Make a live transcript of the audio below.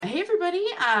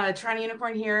everybody.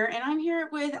 TorontoUnicorn here, and I'm here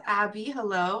with Abby.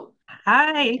 Hello.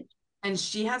 Hi. And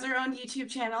she has her own YouTube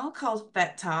channel called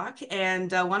Fet Talk.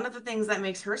 And one of the things that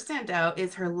makes her stand out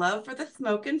is her love for the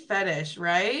smoking fetish,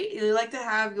 right? You like to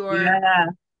have your Yeah,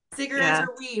 cigarettes yeah.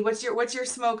 or weed. What's your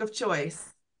smoke of choice?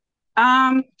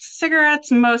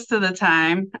 Cigarettes most of the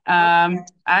time. Okay.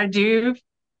 I do,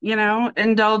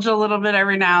 indulge a little bit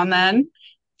every now and then,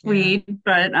 Yeah, weed,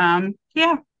 but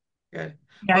yeah, good.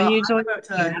 yeah, Well, usually I'm about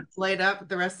to cigarettes. light up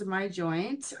the rest of my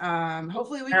joint.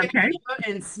 Hopefully we can Okay. hang out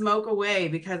and smoke away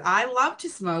because I love to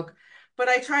smoke, but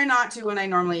I try not to when I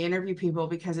normally interview people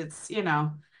because it's.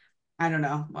 I don't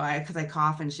know why, because I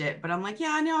cough and shit. But I'm like,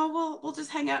 yeah, no, we'll just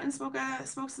hang out and smoke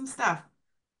some stuff.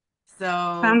 So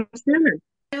Sounds good.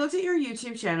 I looked at your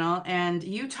YouTube channel and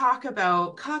you talk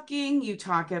about cucking, you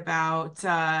talk about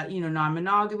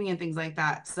non-monogamy and things like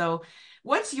that. So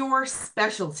what's your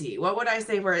specialty? What would I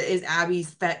say where is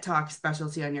Abby's Fet Talk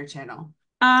specialty on your channel?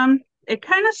 It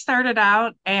kind of started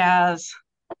out as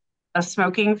a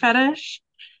smoking fetish.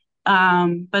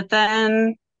 But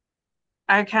then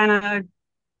I kind of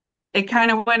it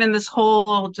kind of went in this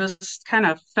whole just kind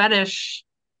of fetish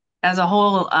as a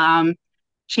whole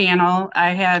channel. I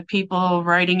had people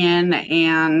writing in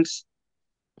and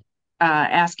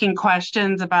asking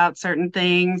questions about certain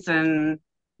things and,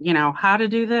 how to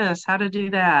do this, how to do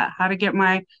that, how to get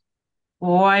my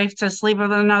wife to sleep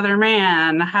with another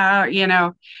man,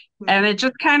 and it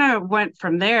just kind of went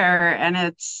from there. And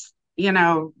it's,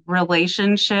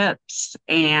 relationships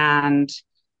and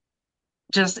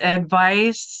just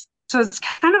advice. So it's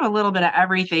kind of a little bit of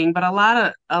everything, but a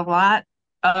lot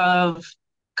of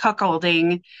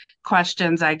cuckolding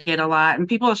questions I get a lot, and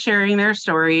people sharing their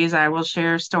stories. I will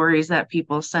share stories that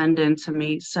people send in to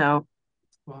me. So,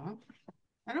 Well,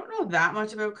 I don't know that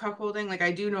much about cuckolding. Like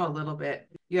I do know a little bit.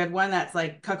 You had one that's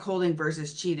like cuckolding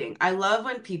versus cheating. I love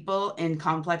when people in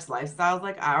complex lifestyles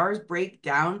like ours break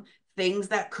down things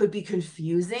that could be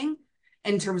confusing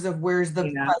in terms of where's the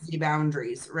yeah, fuzzy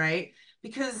boundaries, right?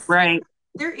 Because right.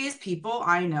 there is people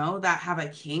I know that have a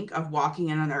kink of walking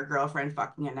in on their girlfriend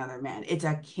fucking another man. It's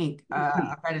a kink,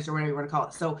 a fetish or whatever you want to call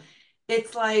it. So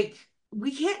it's like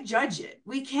we can't judge it.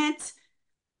 We can't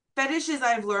fetishes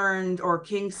I've learned or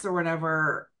kinks or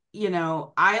whatever,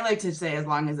 I like to say as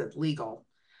long as it's legal,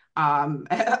 I and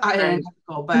Right.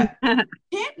 ethical, but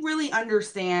can't really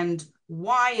understand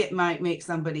why it might make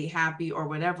somebody happy or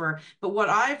whatever. But what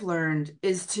I've learned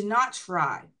is to not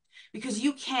try because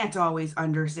you can't always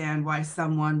understand why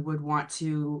someone would want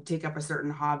to take up a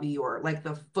certain hobby or like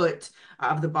the foot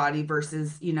of the body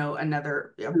versus,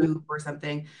 another a boob or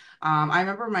something. I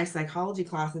remember my psychology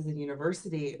classes in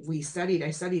university,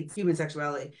 I studied human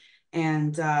sexuality.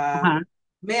 And Uh-huh.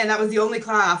 man, that was the only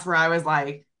class where I was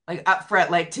like up front,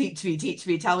 like teach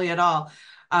me, tell me it all.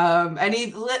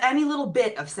 Any little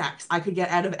bit of sex I could get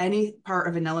out of any part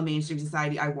of vanilla mainstream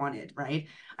society I wanted, right?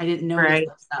 I didn't know this Right.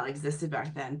 lifestyle existed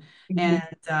back then. Mhm.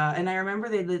 And I remember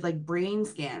they did like brain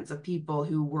scans of people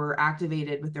who were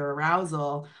activated with their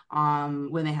arousal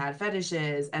when they had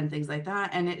fetishes and things like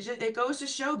that. And it goes to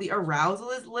show the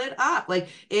arousal is lit up. Like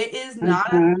it is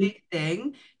not a Mhm. big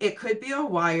thing. It could be a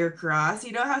wire cross.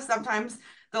 You know how sometimes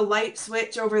the light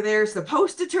switch over there is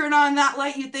supposed to turn on that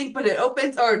light you think, but it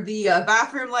opens, or the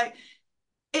bathroom light.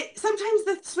 It sometimes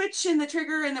the switch and the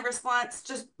trigger and the response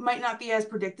just might not be as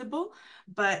predictable.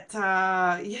 But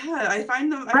yeah, I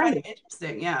find them Right.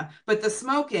 interesting. Yeah. But the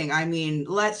smoking, I mean,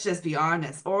 let's just be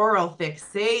honest, oral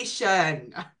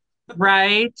fixation.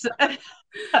 Right.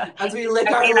 As we lick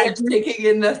I our mean, I lips, do. taking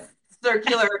in the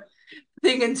circular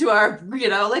thing into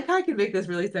like I can make this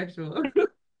really sexual.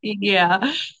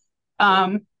 Yeah.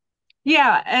 Um,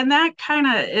 yeah, and that kind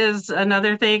of is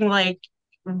another thing, like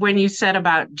when you said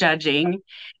about judging,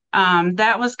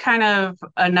 that was kind of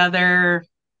another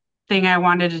thing I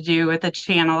wanted to do with the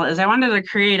channel is I wanted to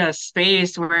create a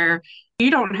space where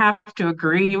you don't have to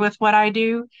agree with what I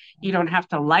do. You don't have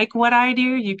to like what I do.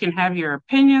 You can have your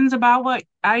opinions about what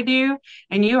I do,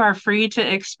 and you are free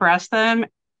to express them.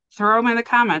 Throw them in the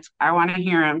comments. I want to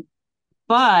hear them.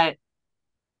 But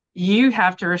you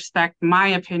have to respect my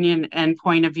opinion and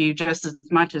point of view just as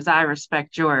much as I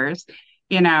respect yours.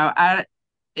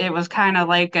 It was kind of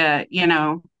like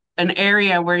an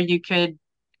area where you could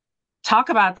talk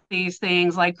about these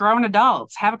things like grown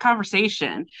adults, have a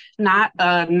conversation, not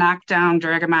a knockdown,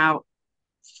 drag them out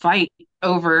fight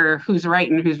over who's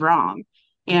right and who's wrong.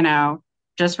 You know,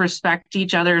 just respect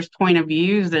each other's point of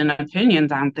views and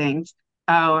opinions on things.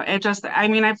 Oh, I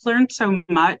mean, I've learned so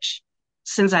much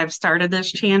since I've started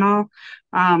this channel.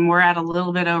 We're at a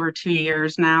little bit over 2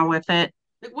 years now with it.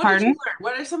 Like, what did you Pardon? learn?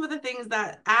 What are some of the things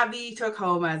that Abby took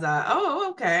home as a,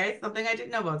 oh, okay, something I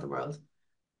didn't know about the world?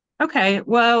 Okay,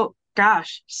 well,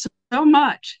 gosh, so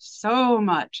much, so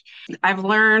much. I've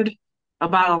learned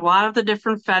about a lot of the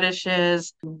different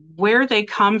fetishes, where they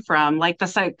come from, like the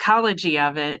psychology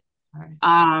of it. Right.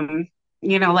 Um,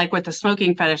 like with the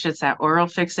smoking fetish, it's that oral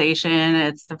fixation,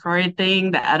 it's the Freud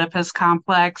thing, the Oedipus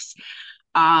complex.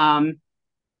 Um,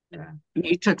 Yeah.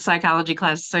 you took psychology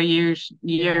class, so you're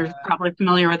Yeah. probably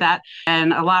familiar with that.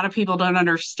 And a lot of people don't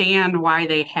understand why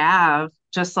they have,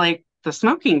 just like the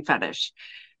smoking fetish.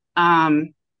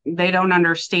 Um, they don't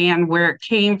understand where it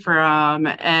came from.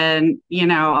 And,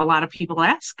 a lot of people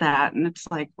ask that. And it's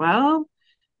like, well,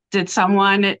 did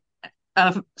someone,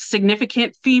 a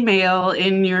significant female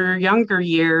in your younger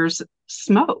years,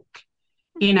 smoke?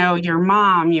 Your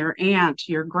mom, your aunt,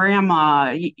 your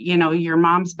grandma, your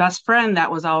mom's best friend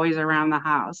that was always around the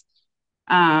house.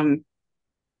 Um,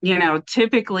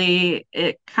 Typically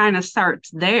it kind of starts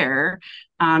there,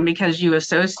 because you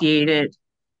associate it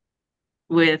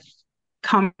with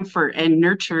comfort and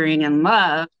nurturing and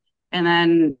love. And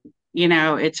then,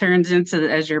 it turns into,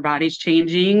 as your body's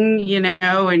changing,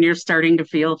 and you're starting to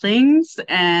feel things.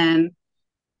 And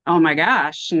oh my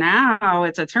gosh, now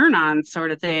it's a turn on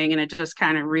sort of thing. And it just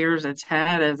kind of rears its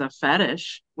head as a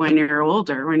fetish when you're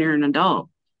older, when you're an adult.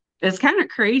 It's kind of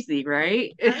crazy,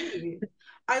 right? Right.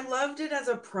 I loved it as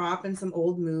a prop in some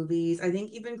old movies. I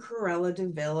think even Cruella de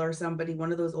Vil or somebody,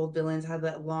 one of those old villains, had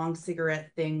that long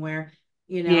cigarette thing where,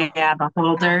 you know, Yeah, the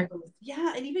holder.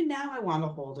 yeah, and even now I want to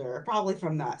hold her, probably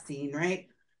from that scene, right?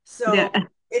 Yeah. So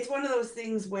it's one of those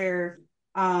things where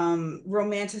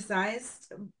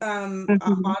romanticized, Mhm.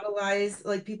 modelized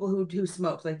like people who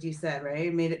smoked, like you said,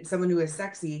 right? Made it someone who is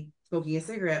sexy smoking a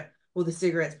cigarette. Well, the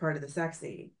cigarette's part of the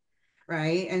sexy,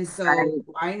 right? And so Right.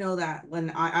 I know that when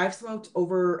I've smoked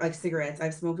over like cigarettes,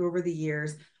 I've smoked over the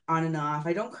years on and off.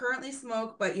 I don't currently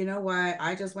smoke, but you know what?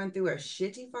 I just went through a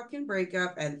shitty fucking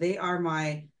breakup and they are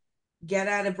my get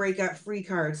out of breakup free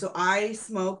card. So I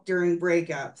smoke during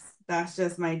breakups. That's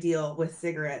just my deal with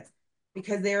cigarettes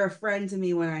because they're a friend to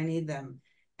me when I need them.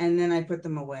 And then I put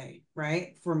them away,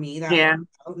 right? For me, that Yeah,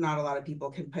 works out. Not a lot of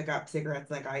people can pick up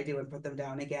cigarettes like I do and put them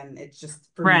down again. It's just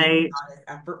for me right. not as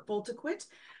effortful to quit.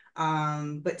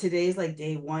 But today's like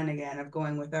day one again of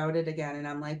going without it again. And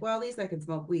I'm like, well, at least I can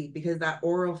smoke weed because that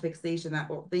oral fixation, that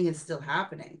thing is still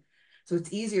happening. So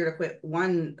it's easier to quit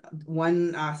one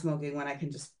smoking when I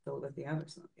can just fill it with the other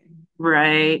smoking.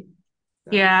 Right.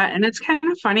 So Yeah, and it's kind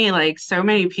of funny, like so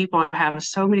many people have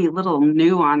so many little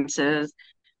nuances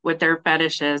with their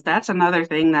fetishes. That's another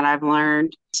thing that I've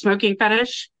learned. Smoking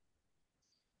fetish,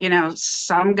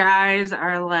 some guys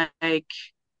are like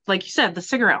you said, the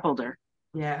cigarette holder.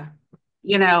 yeah.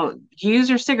 Use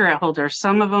your cigarette holder.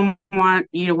 Some of them want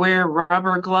you to wear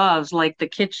rubber gloves, like the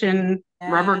kitchen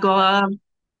rubber Yeah. glove.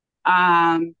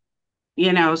 Um,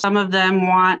 some of them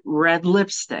want red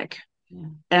lipstick Yeah.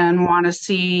 and want to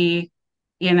see,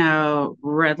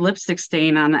 red lipstick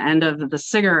stain on the end of the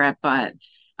cigarette butt.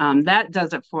 That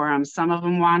does it for them. Some of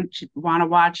them want to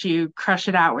watch you crush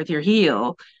it out with your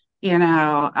heel. You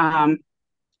know, um,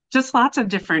 just lots of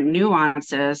different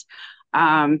nuances.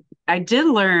 I did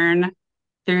learn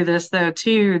through this though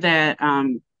too that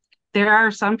there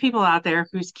are some people out there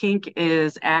whose kink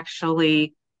is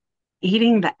actually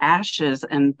eating the ashes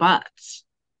and butts.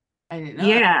 I didn't know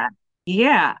that. Yeah,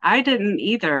 yeah, I didn't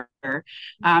either.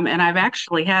 And I've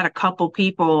actually had a couple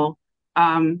people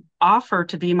offer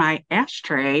to be my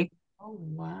ashtray. Oh,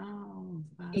 wow.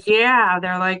 That's Yeah,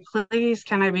 they're like, please,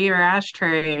 can I be your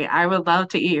ashtray? I would love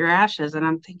to eat your ashes. And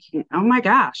I'm thinking, oh my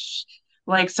gosh.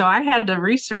 Like, so I had to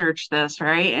research this,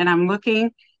 right? And I'm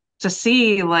looking to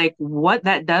see like what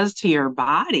that does to your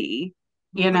body,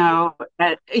 right.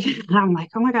 that I'm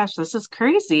like, oh my gosh, this is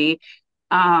crazy.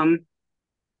 Um,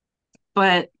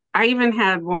 but I even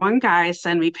had one guy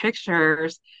send me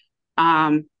pictures,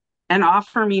 um, and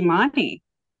offer me money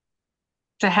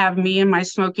to have me and my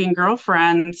smoking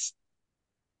girlfriends,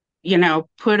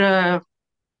 put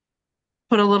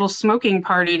a little smoking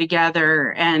party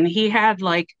together. And he had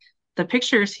like the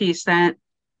pictures he sent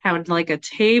had like a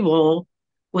table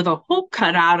with a hole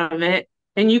cut out of it,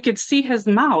 and you could see his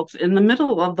mouth in the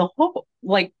middle of the hole,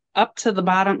 like up to the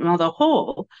bottom of the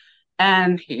hole.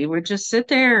 And he would just sit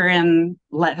there and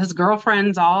let his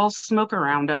girlfriends all smoke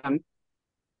around him.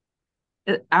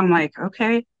 I'm like,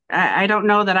 okay, I don't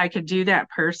know that I could do that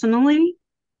personally,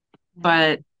 Yeah.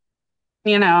 but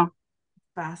you know,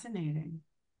 Fascinating.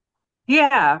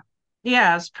 yeah,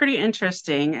 yeah, it's pretty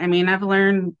interesting. I mean, I've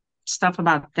learned stuff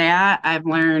about that. I've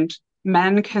learned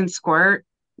men can squirt.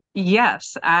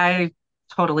 Yes, I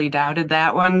totally doubted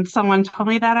that when someone told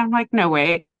me that. I'm like, no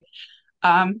way.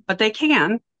 But they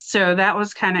can. So that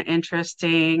was kind of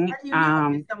interesting. How do you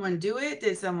know? Did someone do it?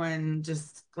 Did someone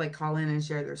just like call in and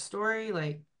share their story?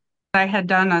 Like, I had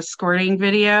done a squirting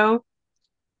video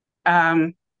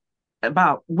um,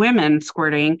 about women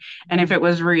squirting and if mhm. it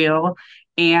was real.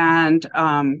 And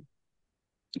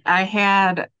I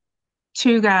had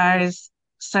two guys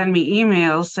send me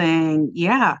emails saying,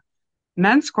 yeah,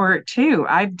 men squirt too.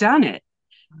 I've done it.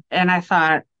 And I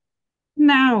thought,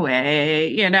 no way,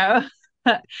 you know?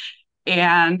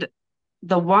 And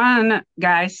the one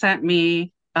guy sent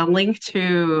me a link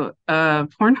to a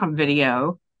Pornhub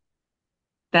video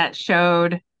that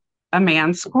showed a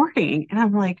man squirting. And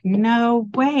I'm like, no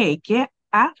way, get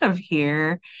out of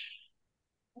here.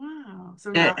 Wow.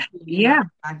 So Uh, not yeah,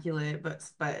 not ejaculate,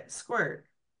 but squirt.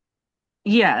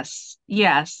 yes,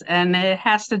 yes. And it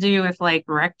has to do with like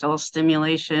rectal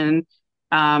stimulation,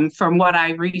 from what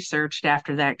I researched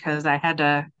after that, because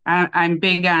I'm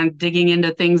big on digging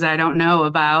into things I don't know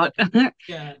about.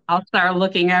 Yeah. I'll start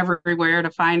looking everywhere to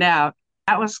find out.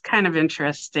 That was kind of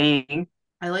interesting.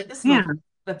 I like the Yeah. smoking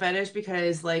the fetish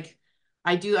because like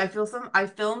I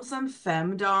film some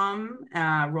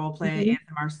femdom role play Mhm.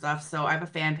 ASMR stuff. So I have a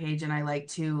fan page and I like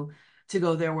to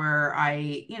go there where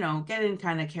I, get in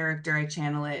kind of character, I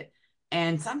channel it.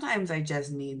 And sometimes I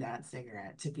just need that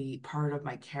cigarette to be part of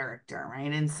my character,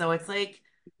 right? And so it's like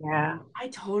Yeah. I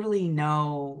totally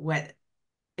know what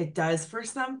it does for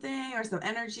something or some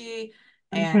energy.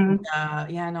 And Hmm.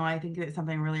 yeah, no, I think it's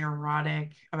something really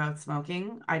erotic about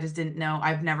smoking. I just didn't know.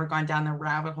 I've never gone down the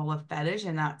rabbit hole of fetish,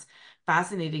 and that's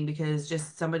fascinating because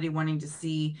just somebody wanting to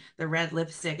see the red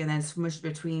lipstick and then smushed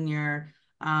between your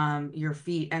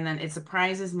feet. And then it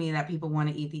surprises me that people want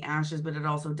to eat the ashes, but it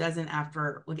also doesn't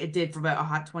after like it did for about a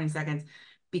hot 20 seconds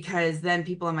because then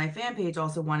people on my fan page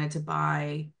also wanted to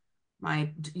buy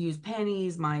my used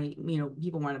panties,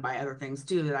 people want to buy other things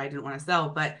too that I didn't want to sell,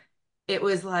 but it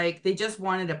was like they just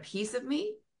wanted a piece of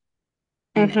me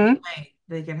in any Hmm. way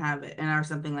they can have it and or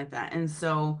something like that. And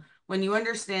so when you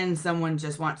understand someone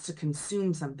just wants to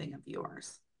consume something of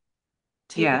yours,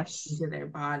 take it Yes. into their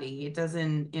body, it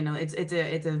doesn't,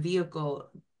 it's a vehicle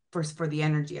for the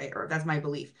energy, or that's my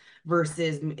belief,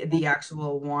 versus the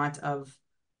actual want of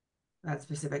that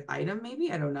specific item,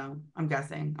 maybe. I don't know. I'm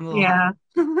guessing. I'm a little Yeah.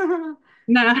 high.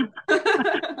 No,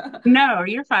 no,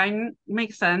 you're fine.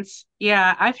 Makes sense.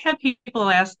 Yeah, I've had people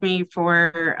ask me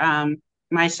for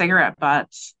my cigarette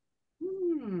butts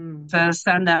Hmm. to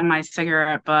send them my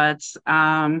cigarette butts.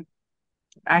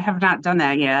 I have not done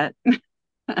that yet.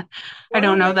 I What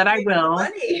a don't know way to that I make some will.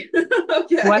 money.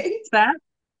 What's Okay. that?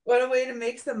 What a way to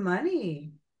make some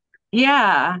money.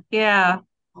 Yeah, yeah.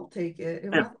 I'll take it.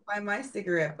 Who wants to buy my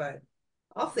cigarette butt?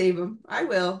 I'll save them. I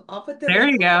will. I'll put them in There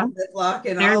you a go. little Ziploc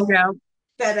and There you I'll go.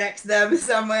 FedEx them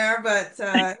somewhere. But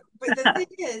the thing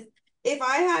is, if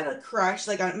I had a crush,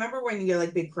 like I remember when you get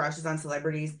like big crushes on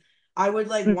celebrities, I would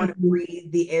like want to Mhm.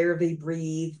 breathe the air they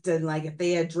breathed. And like if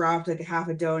they had dropped like half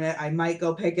a donut, I might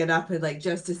go pick it up and like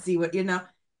just to see what.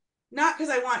 Not because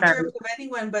I want Right, germs of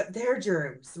anyone, but their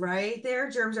germs, right? Their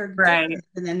germs are right. different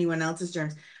than anyone else's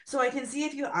germs. So I can see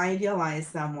if you idealize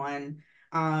someone,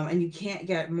 and you can't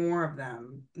get more of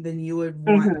them, then you would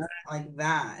want Mhm. like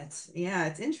that. Yeah,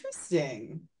 it's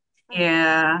interesting.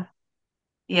 Yeah.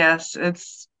 Yes,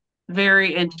 it's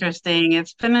very interesting.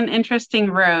 It's been an interesting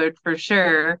road for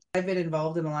sure. I've been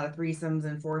involved in a lot of threesomes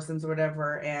and foursomes or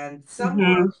whatever, and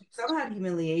Hmm. some had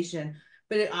humiliation,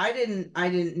 but I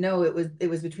didn't know it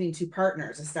was between two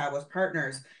partners, established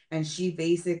partners, and she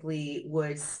basically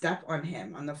would step on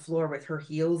him on the floor with her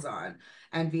heels on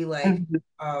and be like, Hmm.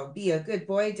 "Oh, be a good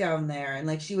boy down there," and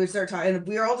like she would start talking, and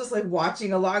we were all just like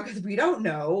watching along because we don't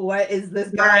know what is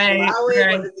this guy Right, allowing,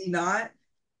 what right. is he not.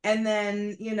 And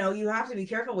then, you have to be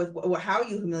careful with how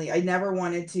you humiliate. I never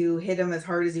wanted to hit him as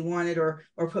hard as he wanted or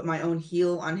put my own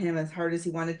heel on him as hard as he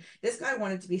wanted. This guy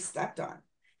wanted to be stepped on.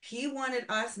 He wanted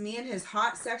us, me and his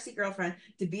hot, sexy girlfriend,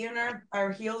 to be in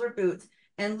our heels or boots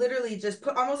and literally just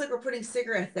put almost like we're putting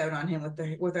cigarettes out on him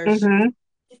with our shoes. Hmm.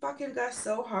 He fucking got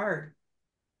so hard,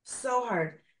 so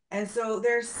hard. And so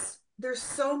there's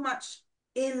so much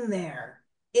in there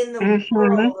in the Hmm.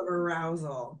 world of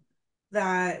arousal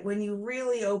that when you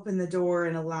really open the door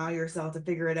and allow yourself to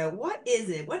figure it out, what is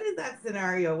it? What is that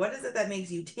scenario? What is it that makes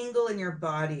you tingle in your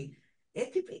body?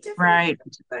 It could be different Right.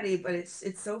 for everybody, but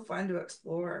it's so fun to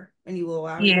explore and you will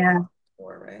allow yourself Yeah. to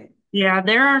explore, right? Yeah,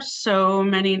 there are so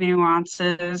many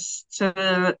nuances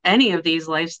to any of these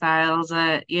lifestyles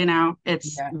that,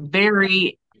 it's Yeah.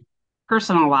 very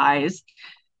personalized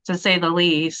to say the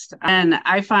least. And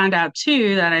I found out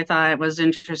too that I thought it was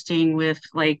interesting with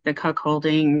like the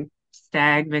cuckolding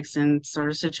stag vixen sort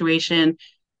of situation.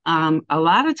 A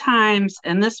lot of times,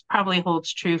 and this probably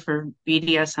holds true for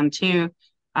BDSM too,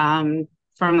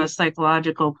 from the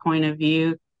psychological point of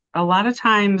view, a lot of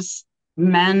times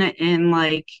men in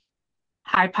like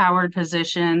high powered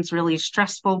positions, really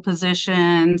stressful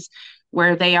positions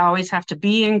where they always have to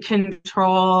be in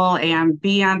control and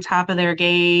be on top of their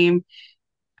game,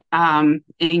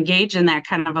 engage in that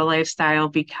kind of a lifestyle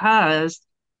because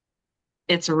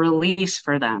it's a release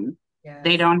for them.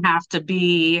 They Yes. don't have to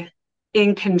be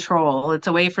in control. It's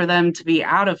a way for them to be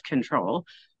out of control,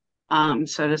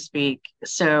 so to speak.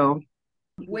 So,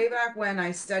 Way back when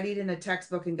I studied in a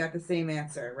textbook and got the same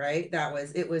answer, right?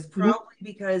 It was mhm, probably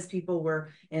because people were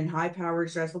in high powered,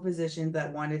 stressful positions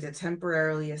that wanted to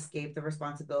temporarily escape the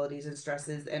responsibilities and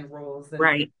stresses and roles and,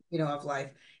 right. of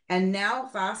life. And now,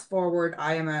 fast forward,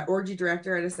 I am an orgy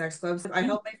director at a sex club. So I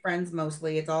help my friends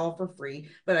mostly. It's all for free,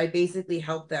 but I basically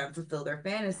help them fulfill their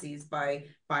fantasies by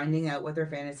finding out what their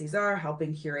fantasies are,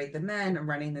 helping curate the men, and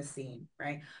running the scene,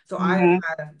 right? So I've Mhm,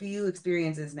 had a few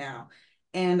experiences now,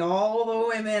 and all the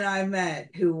women I've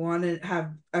met who want to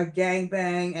have a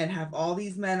gangbang and have all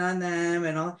these men on them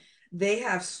and all, they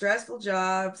have stressful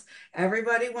jobs.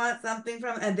 Everybody wants something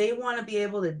from, and they want to be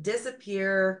able to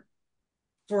disappear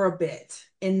for a bit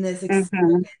in this mhm.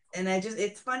 experience. And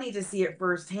it's funny to see it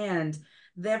firsthand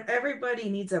that everybody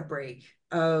needs a break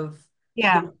of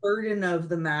Yeah. the burden of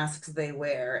the masks they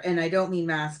wear. And I don't mean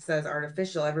masks as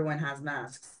artificial. Everyone has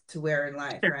masks to wear in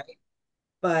life, Sure. right?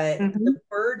 But the Mhm.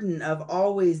 burden of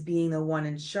always being the one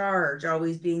in charge,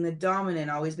 always being the dominant,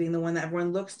 always being the one that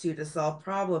everyone looks to solve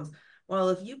problems. Well,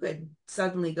 if you could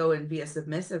suddenly go and be a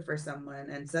submissive for someone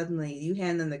and suddenly you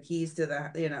hand them the keys to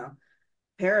the,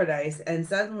 paradise, and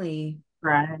suddenly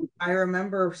Right. I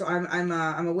remember, so I'm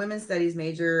a women's studies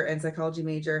major and psychology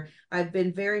major. I've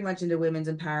been very much into women's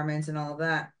empowerment and all of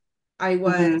that. I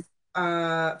was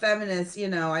Mhm. feminist,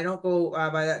 I don't go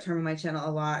by that term on my channel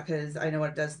a lot because I know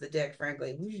what it does to the dick,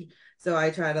 frankly. So I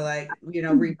try to, like,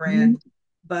 rebrand. Mhm.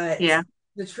 But Yeah.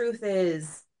 the truth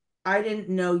is, I didn't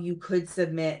know you could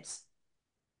submit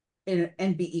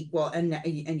and be equal, and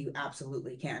you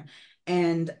absolutely can.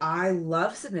 And I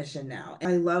love submission now.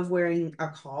 I love wearing a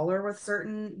collar with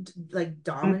certain, like,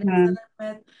 dominance that Mhm.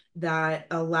 I'm with, that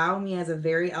allow me as a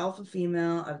very alpha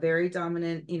female, a very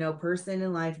dominant, person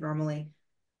in life normally,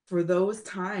 for those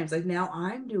times. Like, now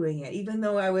I'm doing it, even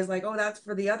though I was like, oh, that's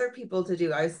for the other people to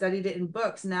do. I studied it in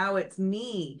books. Now it's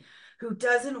me who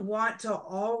doesn't want to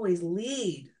always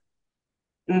lead.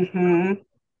 Mhm.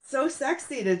 So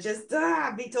sexy to just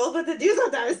be told what to do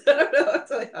sometimes. I don't know.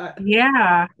 It's like,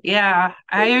 Yeah. Yeah.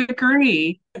 I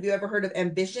agree. have you ever heard of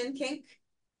ambition kink?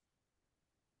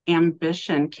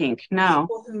 Ambition kink. No.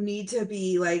 People who need to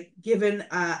be, like, given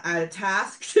a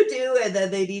task to do, and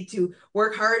then they need to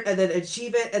work hard and then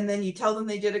achieve it, and then you tell them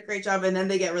they did a great job, and then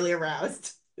they get really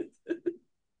aroused.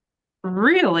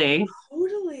 Really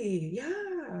Totally, yeah.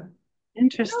 You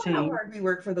know how interesting. hard we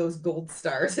work for those gold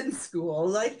stars in school.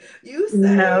 Like, you say,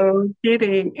 No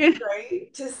kidding.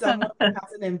 right, to someone who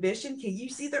has an ambition, can you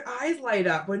see their eyes light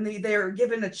up when they're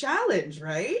given a challenge,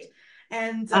 right?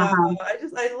 And Uh-huh.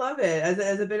 I love it.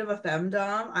 As a bit of a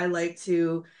femdom, I like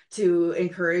to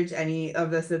encourage any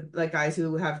of the like, guys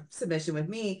who have submission with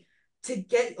me to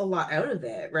get a lot out of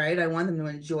it, right? I want them to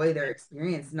enjoy their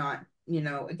experience, not,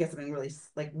 get something really,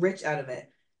 like, rich out of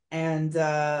it. And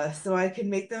so I can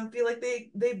make them feel like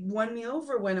they won me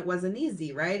over when it wasn't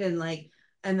easy, right? And, like,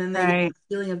 and then they get the Right.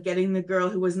 feeling of getting the girl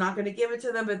who was not going to give it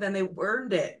to them, but then they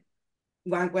earned it.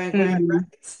 Wank, wank, wank, Mhm.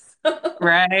 right?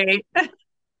 Right.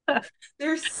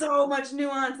 There's so much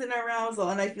nuance in arousal,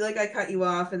 and I feel like I cut you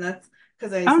off, and that's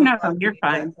because I Oh spoke no, a lot for you're you.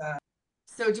 But fine.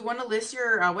 so, do you want to list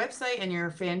your website and your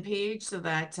fan page so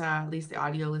that at least the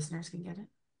audio listeners can get it?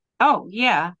 Oh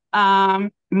yeah.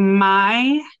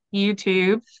 My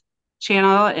YouTube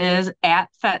channel is at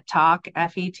Fet Talk,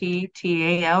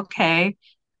 FETTALK,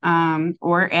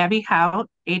 or Abby Haute,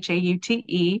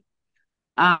 HAUTE.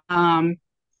 Um,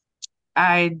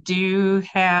 I do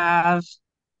have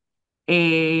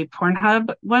a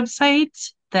Pornhub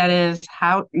website that is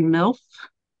Haute MILF.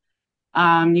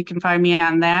 You can find me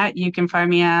on that. You can find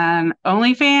me on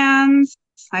OnlyFans.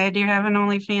 I do have an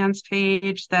OnlyFans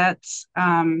page that's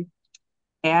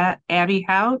at Abby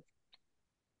Haute.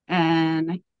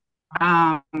 And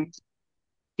um,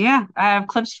 yeah, I have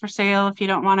clips for sale if you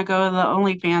don't want to go the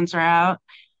OnlyFans route.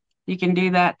 You can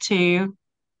do that too.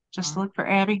 Just look for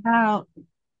Abby Haute.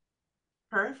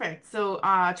 Perfect. So,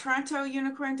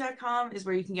 TorontoUnicorn.com is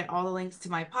where you can get all the links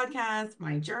to my podcast,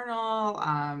 my journal,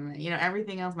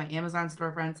 everything else, my Amazon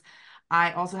storefronts.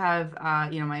 I also have,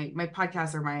 my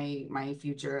podcasts are my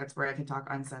future. That's where I can talk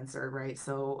uncensored, right?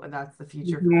 So that's the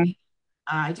future for Mhm. me.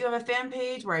 I do have a fan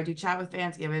page where I do chat with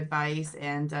fans, give advice,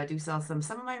 and do sell some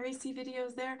of my racy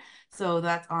videos there. So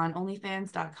that's on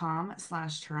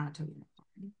onlyfans.com/TorontoUnicorn.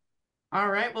 All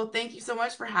right. Well, thank you so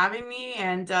much for having me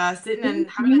and sitting and Thank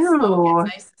having a smoke. It's you.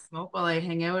 nice to smoke while I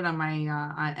hang out on my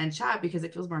and chat because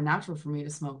it feels more natural for me to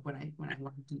smoke when I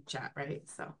want to deep chat, right?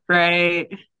 So Right.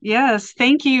 Yes.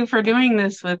 Thank you for doing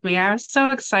this with me. I was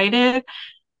so excited.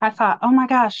 I thought, oh my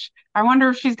gosh, I wonder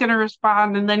if she's going to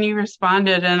respond. And then you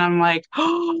responded, and I'm like,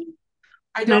 oh,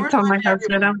 I and I don't told respond my to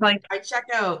husband, I'm everyone. like, I check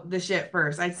out the shit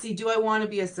first. I see, do I want to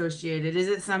be associated? Is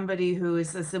it somebody who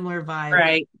is a similar vibe?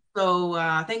 right. So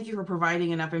thank you for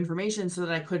providing enough information so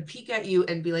that I could peek at you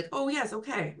and be like, oh yes,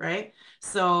 okay, right?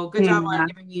 So good job on Yeah.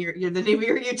 giving me your the name of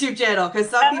your YouTube channel because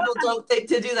some people don't think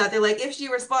to do that. They're like, if she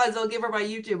responds, I'll give her my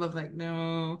YouTube. I'm like,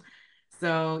 no.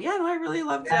 So yeah, no, I really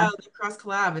loved Yeah. the cross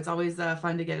collab. It's always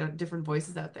fun to get different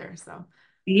voices out there. So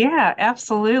Yeah,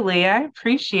 absolutely. I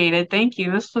appreciate it. Thank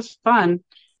you. This was fun.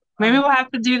 Maybe um, we'll have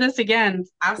to do this again.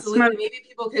 absolutely, Smoke. maybe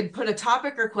people could put a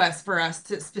topic request for us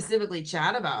to specifically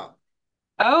chat about.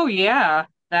 Oh, yeah,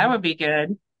 that would be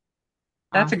good.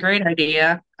 That's a Awesome. great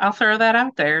idea. I'll throw that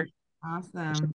out there. Awesome.